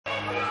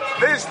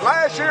this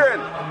last year in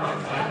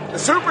the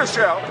Super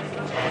Show.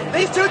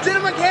 These two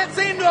gentlemen can't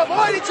seem to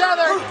avoid each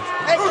other,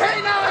 and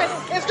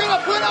K9 is going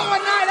to put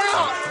Owen Knight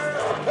out.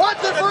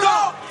 Once and for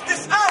all.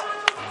 It's out.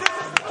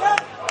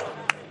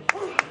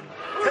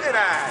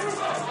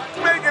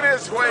 K9 making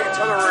his way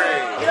to the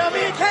ring. You know,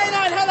 me and K9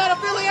 had that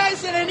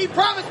affiliation, and he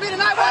promised me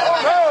tonight. Wait a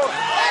minute. No.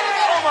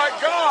 Oh, my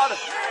God.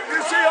 You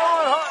see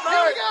Owen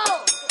Here Knight? we go.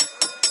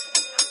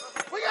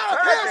 We got a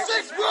pair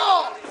 6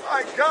 brawl.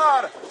 My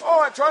God.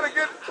 Owen trying to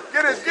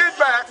get his get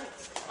back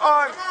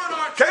on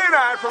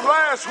K9 from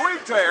last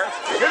week there.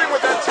 Hit him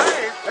with that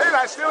chain.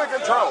 K9 still in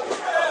control.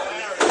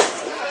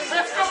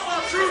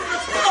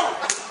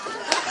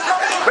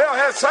 Bell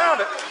has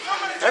sounded,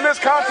 and this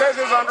contest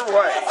is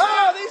underway.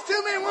 Oh, these two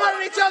men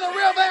wanted each other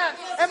real bad.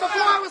 And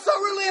before I was so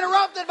rudely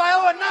interrupted by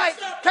Owen Knight,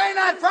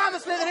 K9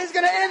 promised me that he's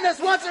going to end this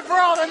once and for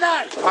all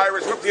tonight.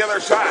 Irish whip the other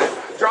side.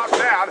 Drops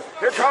down.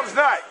 Here comes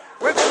Knight.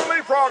 With the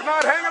leapfrog,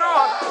 Knight hanging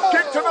on.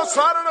 Kick to the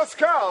side of the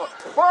skull.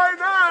 By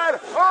Knight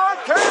on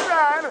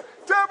K9.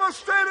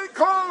 Devastating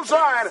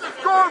clothesline.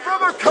 Going for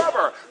the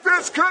cover.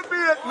 This could be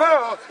it.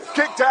 No.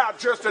 Kicked out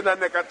just in the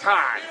nick of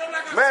time.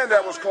 Man,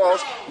 that was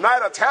close.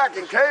 Knight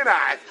attacking K9.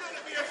 Right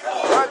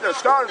at the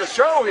start of the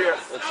show here.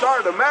 It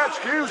started the match,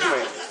 excuse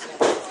me.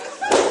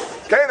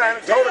 K9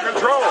 in total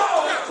control.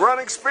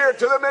 Running spear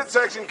to the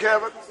midsection,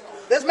 Kevin.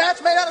 This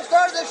match may not have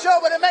started the show,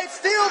 but it may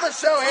steal the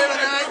show here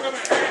tonight.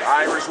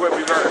 Irish whip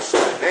reverse.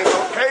 In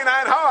goes K9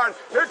 hard.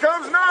 Here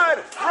comes Knight.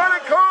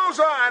 Running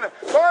clothesline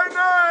by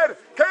Knight.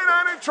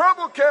 K9 in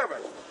trouble, Kevin.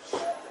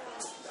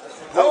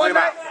 Hold him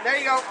out. There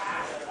you go.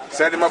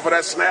 Set him up for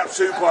that snap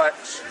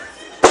suplex.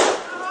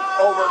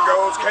 Over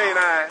goes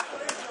K9.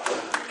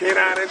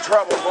 K9 in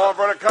trouble. Going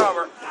for the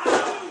cover.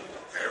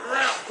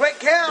 Quick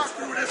count.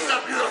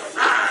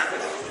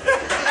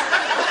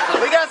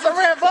 We got some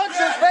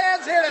rambunctious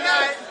fans here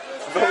tonight.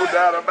 No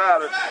doubt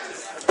about it.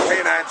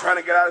 K9 trying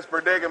to get out of his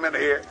predicament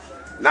here.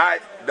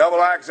 Knight,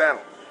 double axe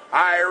handle.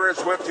 Irish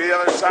whip to the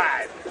other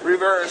side.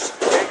 Reverse.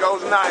 Here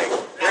goes Knight.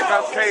 Here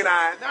comes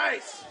K9.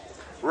 Nice.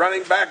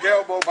 Running back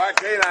elbow by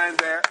K9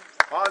 there.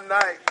 On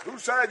Knight.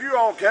 Whose side you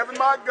on, Kevin?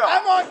 My God.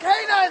 I'm on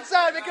K9's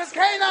side because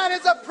K9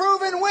 is a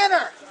proven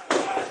winner.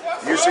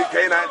 You see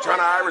K9 trying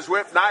to Irish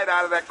whip Knight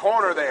out of that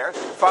corner there.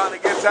 Finally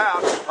gets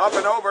out. Up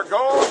and over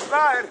goes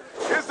Knight.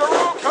 His the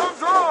rope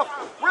comes off.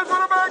 With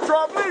a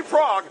backdrop.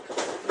 Leapfrog.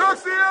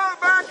 Ducks the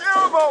back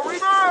elbow.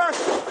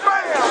 Reverse.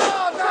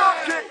 Bam. Drop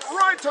kick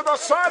right to the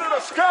side of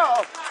the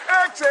skull.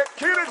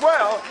 Executed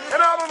well.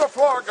 And out on the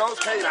floor goes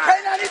K9.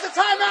 K9 needs a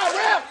timeout,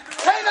 ref.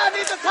 K9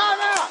 needs a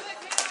timeout.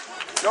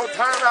 No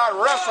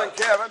timeout wrestling,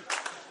 Kevin.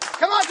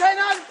 Come on,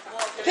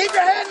 K9. Keep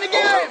your head in the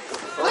game.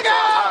 Look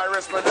out.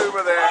 Irish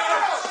maneuver there.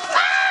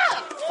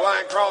 Ah!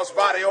 Flying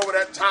crossbody over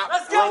that top.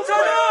 Let's go, rope turn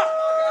there.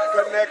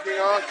 up. Connecting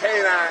on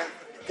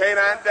K9.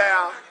 K9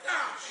 down.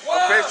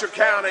 Official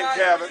counting,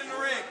 Kevin.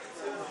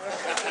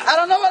 I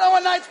don't know what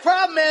Owen Knight's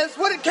problem is.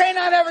 What did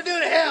K9 ever do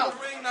to him?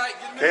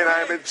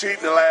 K9 been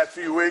cheating the last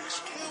few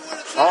weeks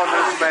on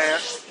this man.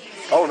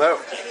 Oh, no.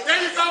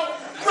 There you go.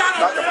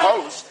 Not the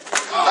post.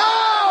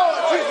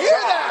 Oh, did you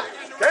hear that?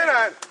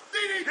 K9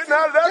 getting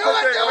out of that Do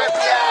it,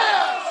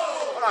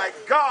 yeah! My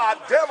God,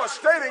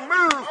 devastating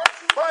move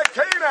by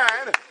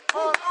K9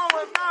 on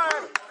Owen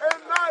Knight, and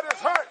Knight is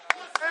hurt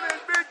and in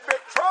big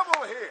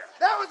trouble here.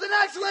 That was an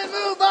excellent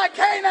move by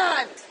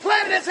K9.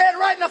 Planted his head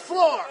right in the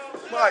floor.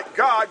 My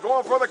God,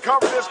 going for the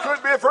cover. This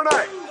could be it for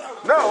Knight.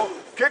 No,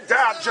 kicked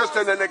out just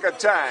in the nick of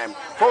time.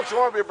 Folks who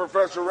want to be a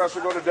professional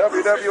wrestler, go to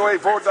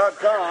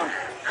WWA4.com.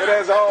 It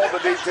has all the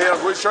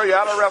details. We'll show you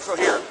how to wrestle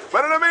here.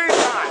 But in the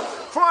meantime,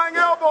 flying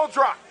elbow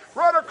drop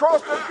right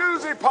across the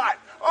goozy pipe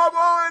of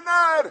Owen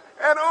Knight,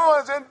 and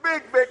Owen's in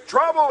big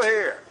trouble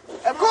here.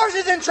 Of course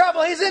he's in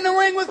trouble. He's in the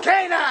ring with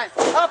K9,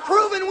 a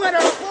proven winner,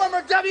 a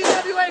former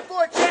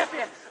WWA4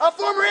 champion, a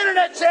former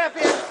internet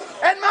champion,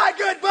 and my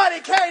good buddy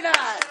K9.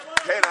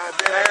 K9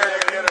 been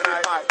arrogant here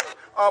tonight.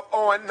 Of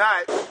Owen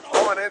Knight.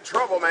 Owen in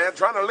trouble, man,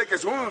 trying to lick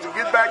his wounds and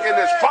get back in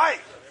this fight.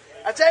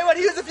 I tell you what,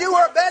 Hughes, if you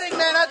were a betting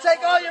man, I'd take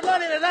all your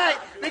money tonight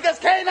because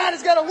K9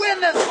 is going to win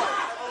this one.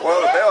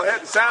 Well, the bell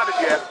hadn't sounded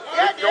yet.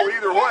 Yeah, It could go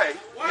either way.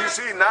 You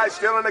see Knight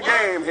still in the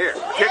game here.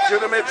 Kick to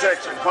the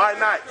midsection by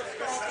Knight.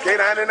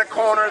 K9 in the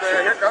corner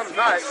there. Here comes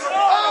Knight.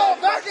 Oh,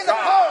 back in the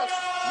post.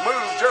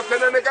 Move just in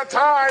the nick of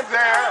time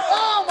there.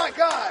 Oh, my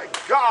God.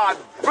 God,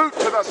 boot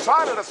to the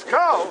side of the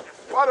skull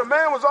while the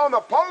man was on the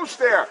post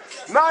there.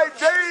 Knight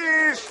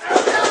dazed.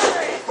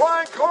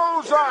 Flying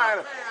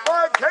clothesline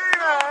by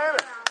K9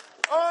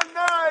 on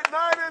Knight.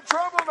 Knight in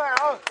trouble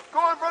now.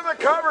 Going for the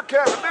cover,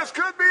 Kevin. This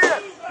could be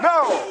it.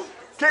 No.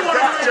 Kicked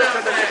out just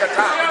in the nick of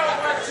time.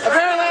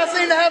 Apparently I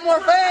seem to have more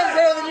fans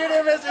here than you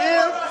do, Mr.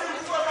 Hughes.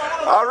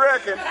 I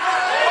reckon.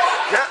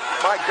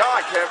 My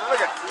God, Kevin,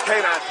 look at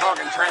K9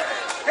 talking trash.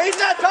 He's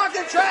not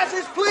talking trash,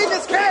 he's pleading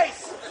his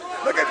case.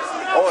 Look at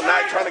Owen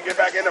Knight trying to get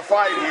back in the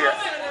fight here.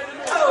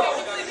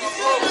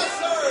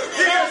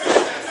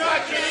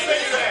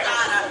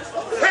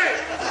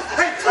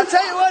 I'll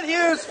tell you what,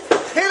 Hughes.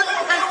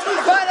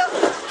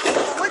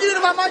 What'd you do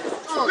to my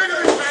microphone?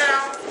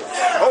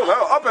 Oh,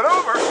 no, up and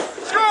over.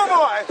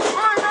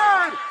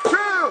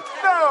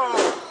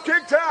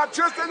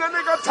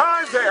 nick of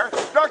time there.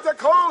 Ducks the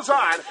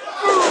clothesline.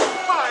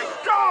 Oh, my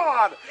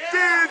God.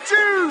 Did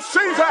you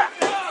see that?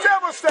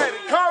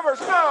 Devastating.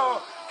 Covers,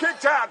 no.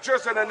 Kicked out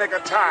just in the nick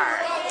of time.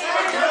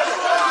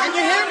 Can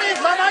you hear me?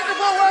 Is my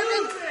microphone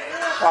working?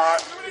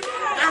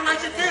 Sound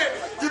like you did.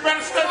 You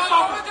better stay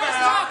focused,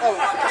 man.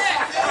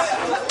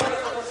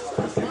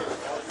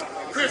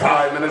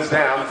 5 minutes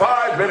down.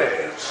 5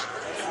 minutes.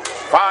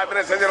 5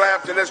 minutes in the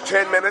left in this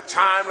 10-minute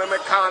time limit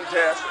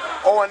contest.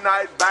 Owen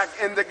Knight back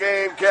in the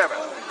game, Kevin.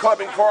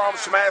 Clubbing forearm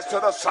smash to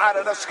the side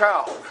of the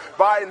skull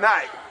by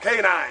Knight.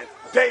 K9,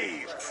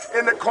 Dave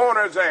in the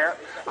corners there.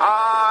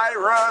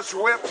 Irish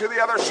whip to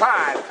the other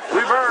side.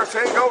 Reverse,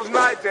 in goes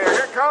Knight there.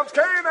 Here comes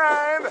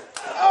K9.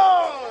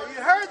 Oh,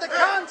 you heard the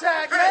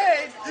contact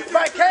made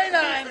by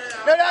K9.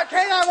 No doubt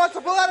K9 wants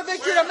to pull out a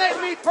victory to make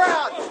me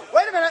proud.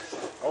 Wait a minute.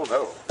 Oh,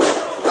 no.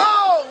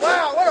 Oh,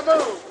 wow, what a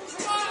move.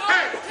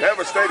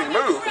 Devastating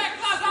move.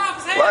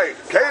 Right,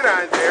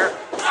 K9 there.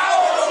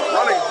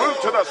 Running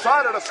boot to the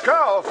side of the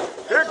skull.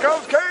 Here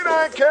comes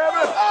K9,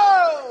 Kevin.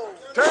 Oh!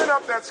 Turn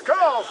up that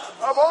skull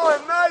of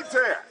Owen Knight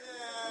there.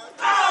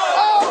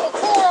 Oh,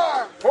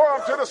 forearm!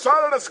 Forearm to the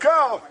side of the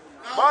skull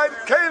by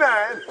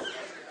K9.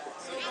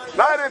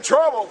 Knight in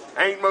trouble.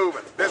 Ain't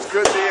moving. This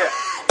could be it.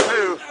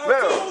 2,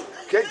 no.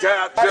 Kicked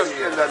out just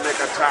in the nick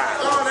of time.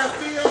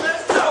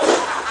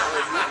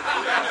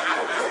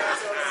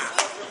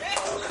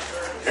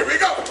 Here we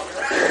go.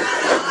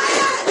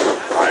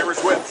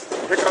 Irish whip.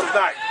 Here comes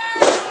Knight.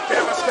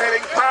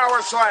 Devastating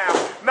power slam.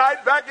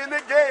 Knight back in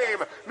the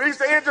game. Needs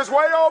to inch his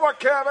way over,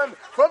 Kevin,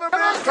 for the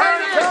big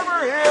time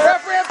cover here.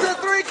 Referee up to the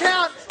 3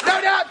 count.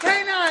 No doubt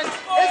K9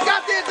 has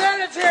got the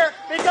advantage here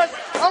because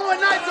Owen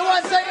Knight's the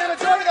one taking the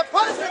majority of the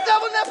punch, the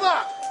double nip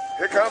up.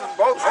 Here comes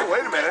both. Oh,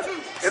 wait a minute.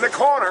 In the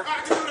corner.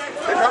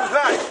 Here comes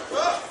Knight.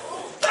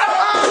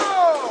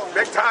 Oh!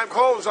 Big time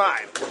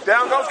clothesline.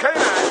 Down goes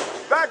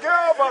K9. Back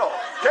elbow.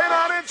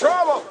 K9 in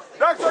trouble.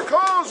 Ducks the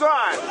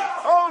clothesline.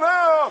 Oh,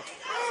 no.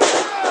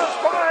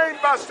 Spine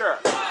buster.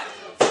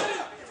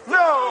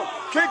 No,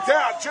 kicked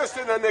out just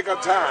in the nick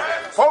of time.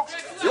 Folks,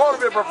 you want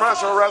to be a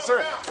professional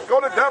wrestler?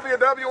 Go to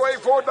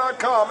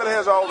WWA4.com. It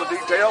has all the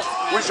details.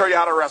 We show you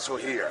how to wrestle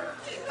here.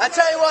 I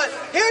tell you what,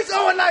 here's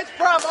Owen Knight's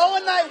problem.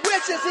 Owen Knight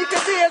wishes he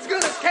could be as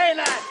good as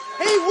K9.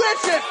 He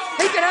wishes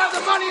he could have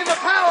the money and the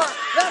power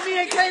that me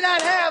and K9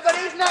 have, but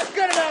he's not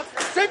good enough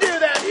to do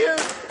that,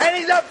 Hughes, and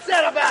he's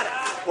upset about it.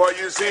 Well,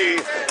 you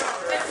see,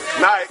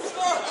 Knight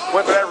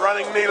went for that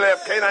running knee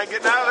lift. K9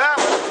 getting out of that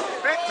one.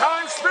 Big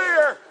time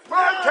spear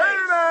by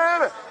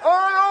K9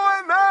 on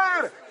Owen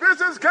Knight.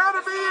 This has got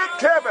to be it,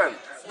 Kevin.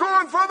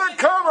 Going for the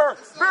cover,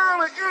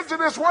 barely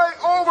inching his way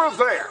over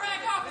there.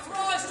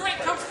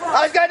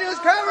 All he's got to do is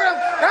cover him.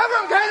 Cover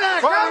him, K9. Finally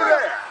Cover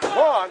him. there.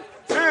 1,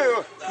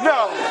 2,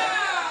 no.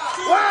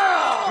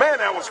 Wow. Man,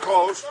 that was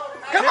close.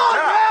 Come on,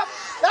 Rap.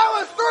 That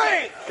was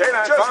 3.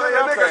 K9 just in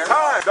the nick of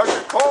time. Ducks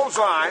the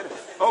clothesline.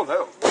 Oh,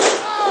 no.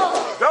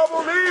 Oh.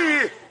 Double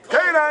knee.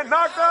 K9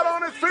 knocked out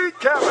on his feet,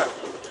 Kevin.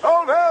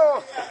 Oh,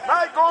 no.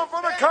 Knight going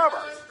for the cover.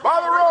 By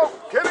the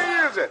rope. Can he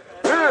use it?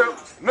 2,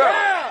 no.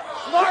 Yeah.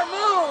 Smart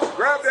move.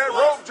 Grab that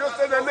rope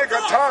just in the nick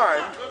of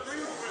time.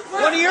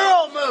 One of your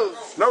old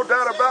moves. No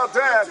doubt about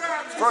that.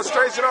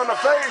 Frustration on the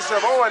face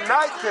of Owen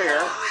Knight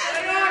there.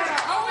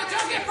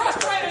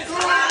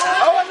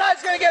 Owen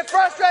Knight's going to get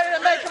frustrated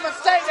and make a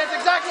mistake. That's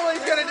exactly what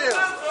he's going to do.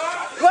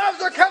 Gloves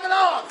are coming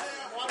off.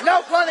 No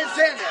pun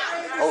intended.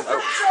 Oh,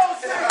 no.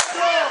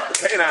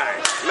 K9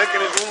 licking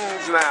his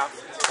wounds now.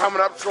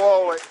 Coming up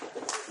slowly.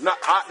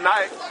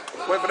 Knight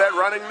went for that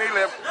running knee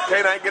lift.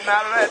 K9 getting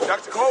out of that.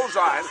 Ducks the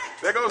clothesline.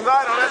 There goes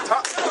Knight on that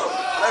top.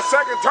 That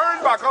second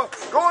turnbuckle.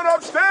 Going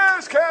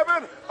upstairs,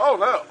 Kevin. Oh,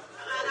 no.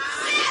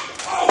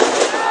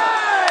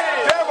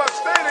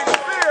 Devastating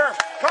spear.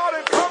 Caught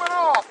him coming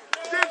off.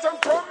 Did some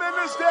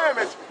tremendous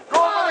damage.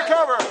 Going for the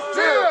cover.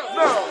 2,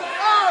 no.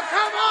 Oh,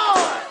 come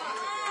on.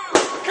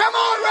 Come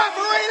on,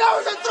 referee. That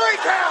was a 3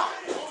 count.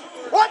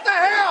 What the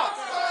hell?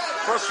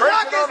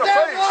 Frustration on the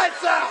face.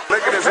 Lights out.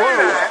 Licking his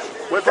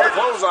wounds. Went for the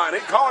clothesline. He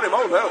caught him.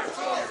 Oh, no.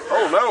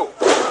 Oh, no.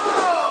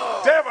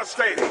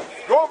 Devastating.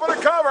 Going for the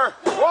cover.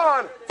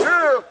 1,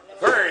 2,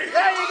 3.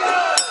 There you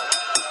go.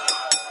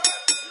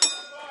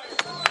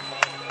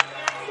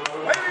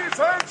 Ladies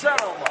and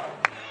gentlemen,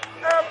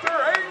 after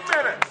 8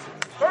 minutes,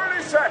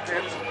 30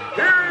 seconds,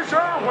 here's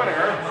your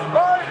winner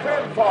by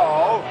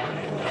pinfall,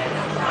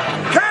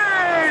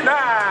 K9.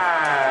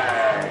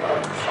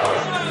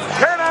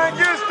 K9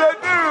 gets the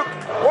Duke.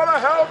 What a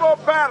hell of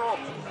a battle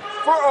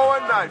for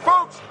Owen Knight.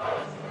 Folks,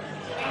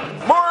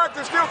 more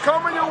action still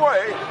coming your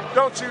way.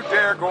 Don't you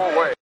dare go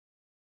away.